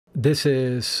This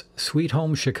is Sweet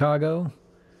Home Chicago,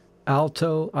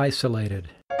 Alto Isolated.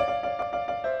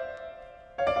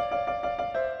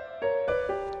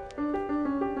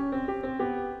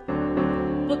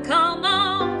 Well, come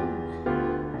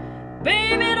on,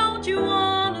 baby, don't you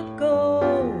wanna go?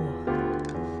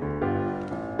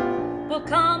 Well,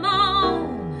 come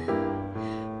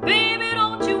on, baby,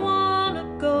 don't you wanna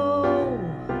go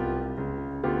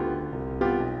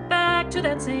back to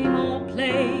that same old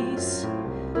place,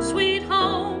 sweet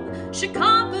home,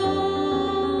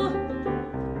 Chicago?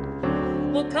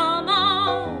 Well, come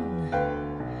on,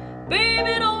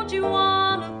 baby, don't you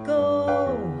wanna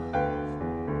go?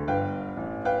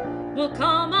 Well,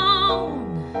 come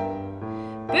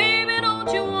on, baby,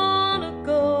 don't you wanna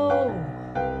go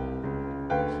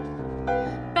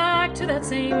back to that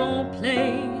same old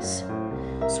place,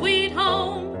 sweet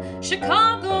home,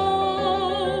 Chicago?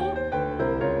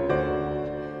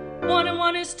 1 and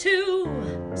 1 is 2,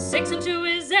 6 and 2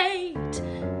 is 8.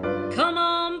 Come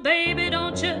on, baby,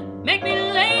 don't you make me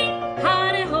late.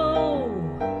 Hidey-ho,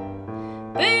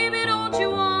 baby, don't you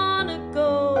wanna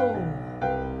go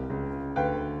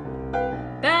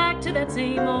back to that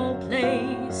same old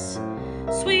place,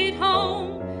 sweet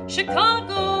home,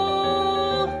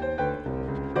 Chicago?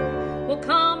 Well,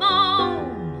 come on,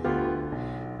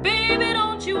 baby,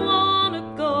 don't you wanna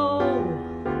go?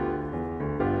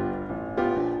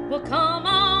 Well, come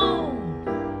on,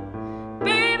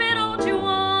 baby, don't you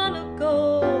wanna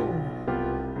go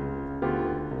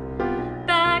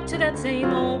back to that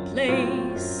same old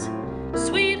place,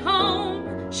 sweet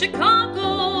home,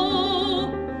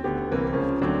 Chicago?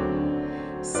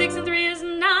 6 and 3 is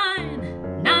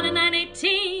 9, 9 and 9,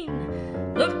 18.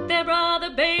 Look there,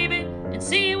 brother, baby, and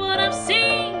see what I've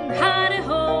seen.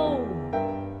 Hidey-ho,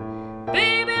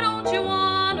 baby, don't you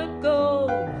wanna go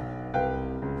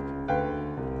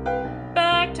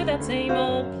back to that same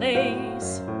old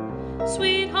place,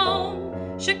 sweet home,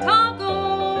 Chicago?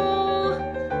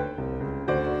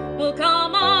 Well,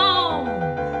 come on,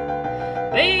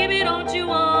 baby, don't you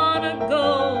wanna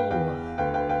go?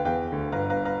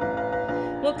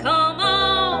 Well, come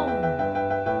on,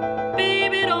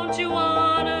 baby, don't you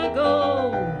wanna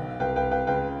go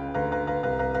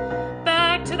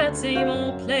back to that same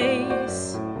old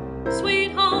place,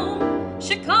 sweet home,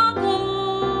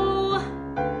 Chicago?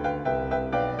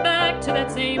 Back to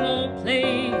that same old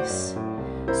place,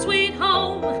 sweet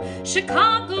home,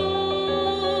 Chicago.